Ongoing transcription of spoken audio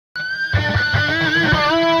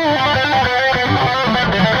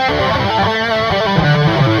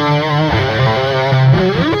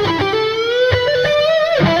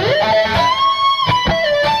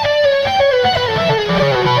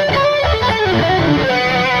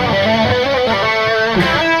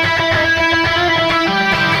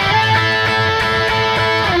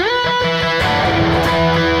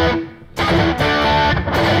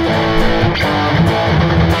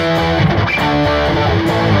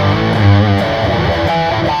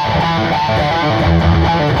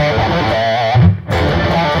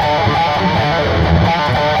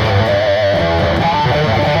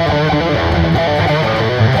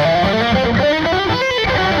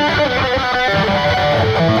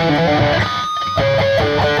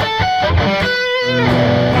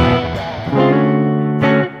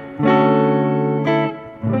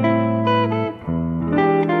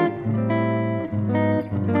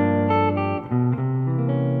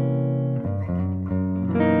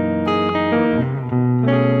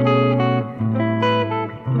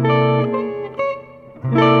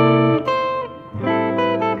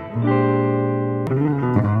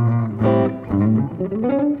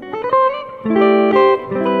I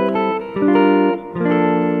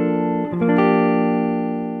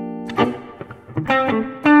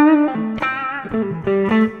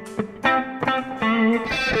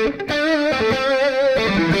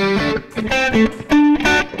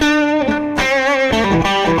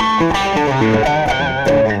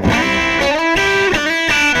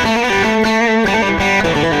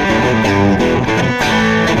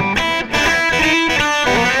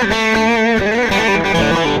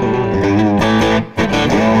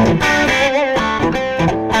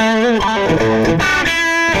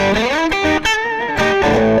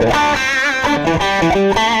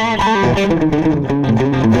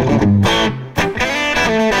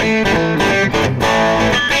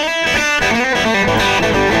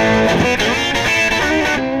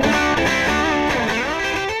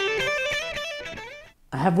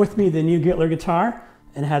have with me the new Gittler guitar.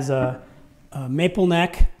 It has a maple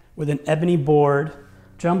neck with an ebony board,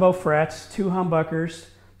 jumbo frets, 2 humbuckers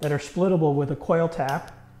that are splittable with a coil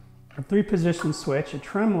tap, a 3-position switch, a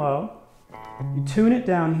tremolo. You tune it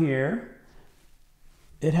down here.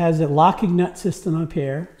 It has a locking nut system up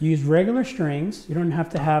here. You use regular strings. You don't have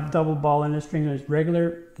to have double ball in the strings. There's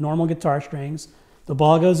regular, normal guitar strings. The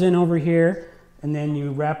ball goes in over here, and then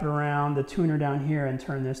you wrap it around the tuner down here and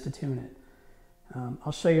turn this to tune it.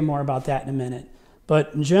 I'll show you more about that in a minute.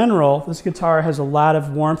 But in general, this guitar has a lot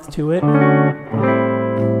of warmth to it. A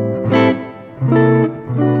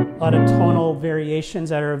lot of tonal variations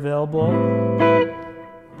that are available.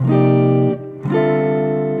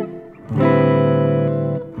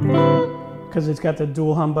 Because it's got the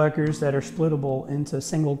dual humbuckers that are splittable into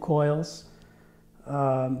single coils.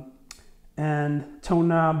 And tone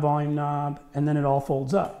knob, volume knob, and then it all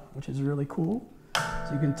folds up, which is really cool.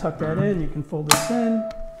 So you can tuck that in, you can fold this in,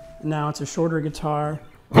 and now it's a shorter guitar.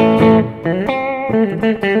 You can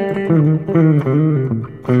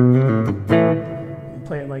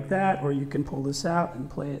play it like that, or you can pull this out and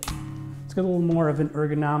play it. It's got a little more of an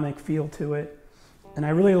ergonomic feel to it. And I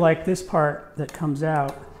really like this part that comes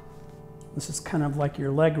out. This is kind of like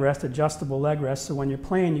your leg rest, adjustable leg rest, so when you're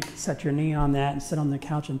playing you can set your knee on that and sit on the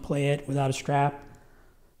couch and play it without a strap.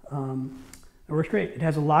 It works great. It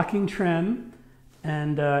has a locking trem,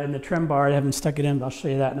 and in the trem bar, I haven't stuck it in, but I'll show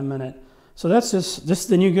you that in a minute. So that's just this is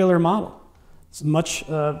the new Gittler model. It's much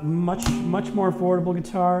more affordable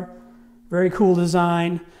guitar, very cool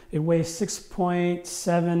design. It weighs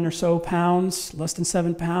 6.7 or so pounds, less than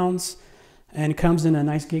 7 pounds, and it comes in a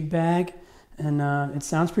nice gig bag, and it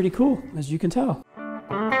sounds pretty cool, as you can tell.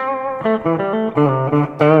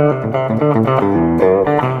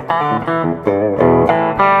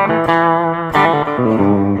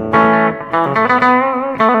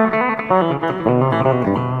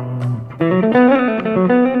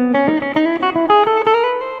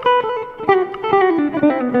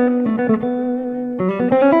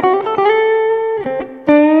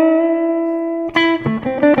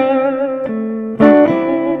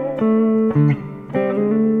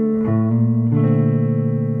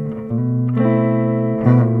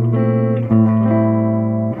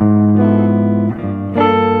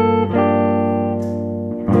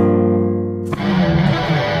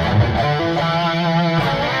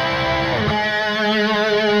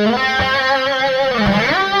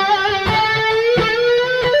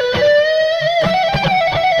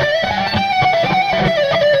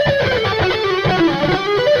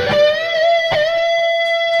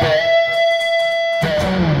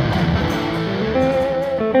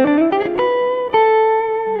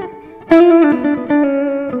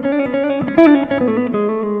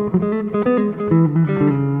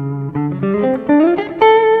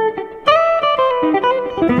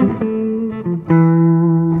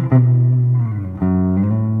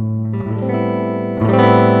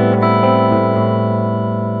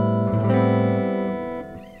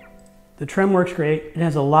 The trem works great. It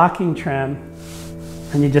has a locking trem,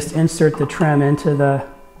 and you just insert the trem into the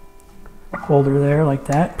holder there like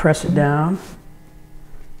that, press it down,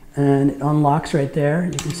 and it unlocks right there.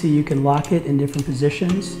 You can see you can lock it in different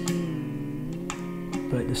positions,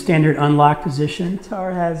 but the standard unlock position. The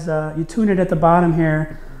guitar has, you tune it at the bottom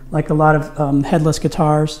here like a lot of headless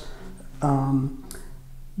guitars.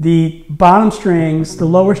 The bottom strings, the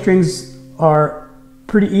lower strings are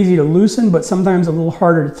pretty easy to loosen, but sometimes a little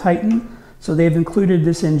harder to tighten. So they've included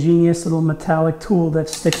this ingenious little metallic tool that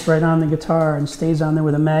sticks right on the guitar and stays on there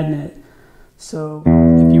with a magnet. So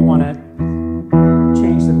if you want to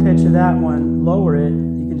change the pitch of that one, lower it,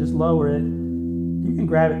 you can just lower it. You can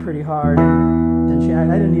grab it pretty hard.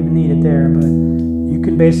 And I didn't even need it there, but you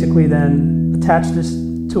can basically then attach this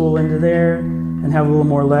tool into there and have a little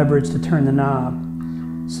more leverage to turn the knob.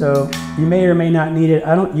 So you may or may not need it.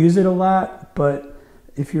 I don't use it a lot, but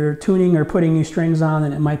if you're tuning or putting new strings on,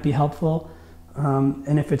 then it might be helpful.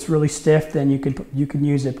 And if it's really stiff, then you can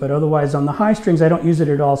use it. But otherwise, on the high strings, I don't use it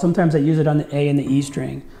at all. Sometimes I use it on the A and the E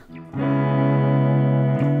string.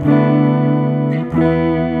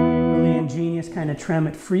 Really ingenious kind of trem.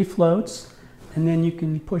 It free floats, and then you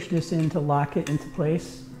can push this in to lock it into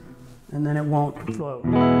place, and then it won't float.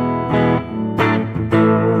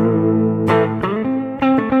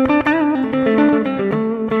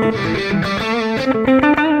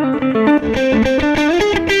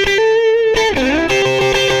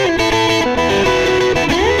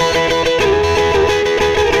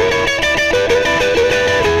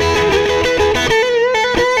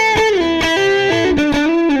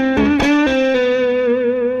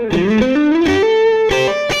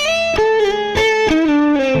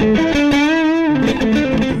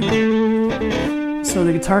 So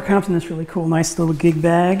the guitar comes in this really cool, nice little gig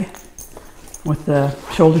bag with the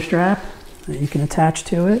shoulder strap that you can attach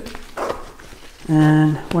to it.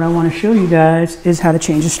 And what I want to show you guys is how to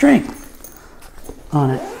change the string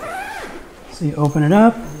on it. So you open it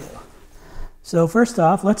up. So first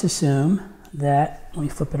off, let's assume that, let me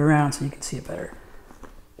flip it around so you can see it better.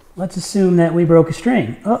 Let's assume that we broke a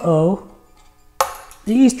string. Uh-oh,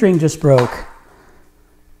 the E string just broke.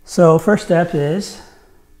 So first step is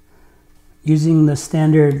using the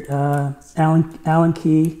standard Allen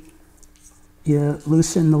key. You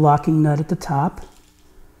loosen the locking nut at the top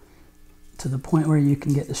to the point where you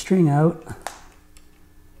can get the string out.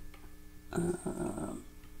 All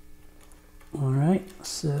right,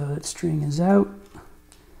 so that string is out,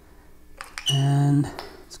 and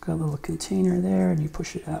it's got a little container there, and you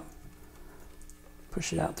push it out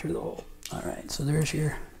through the hole. All right, so there's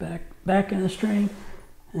your back in the string,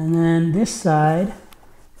 and then this side,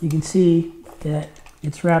 you can see that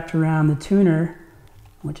it's wrapped around the tuner,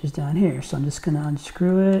 which is down here. So I'm just going to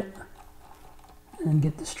unscrew it and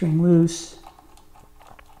get the string loose.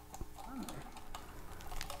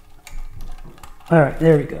 All right,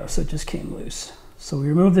 there we go. So it just came loose. So we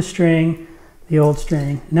remove the string, the old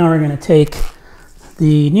string. Now we're going to take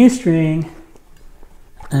the new string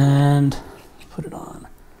and put it on.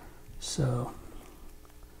 So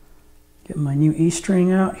get my new E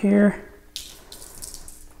string out here.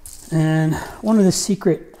 And one of the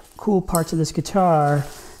secret cool parts of this guitar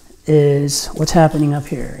is what's happening up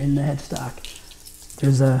here in the headstock.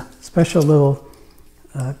 There's a special little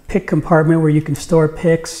pick compartment where you can store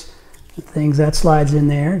picks and things. That slides in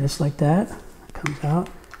there just like that. It comes out.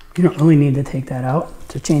 You don't really need to take that out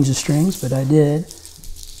to change the strings, but I did.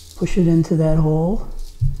 Push it into that hole,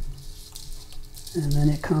 and then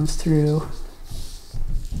it comes through,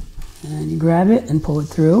 and you grab it and pull it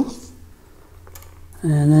through.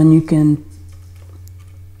 And then you can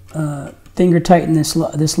finger tighten this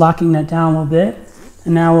locking nut down a little bit,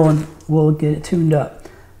 and now we'll get it tuned up.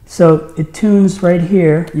 So it tunes right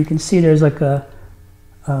here. You can see there's like a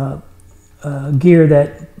gear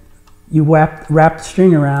that you wrap the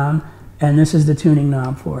string around, and this is the tuning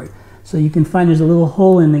knob for it. So you can find there's a little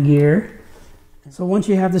hole in the gear. So once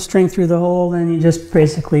you have the string through the hole, then you're just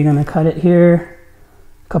basically going to cut it here,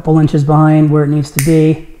 a couple inches behind where it needs to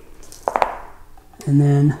be, and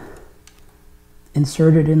then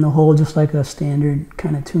insert it in the hole just like a standard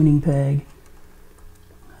kind of tuning peg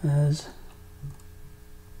has,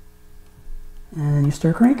 and you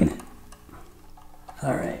start cranking it.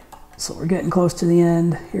 All right, so we're getting close to the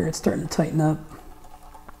end here. It's starting to tighten up,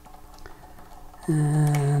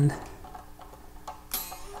 and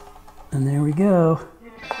there we go.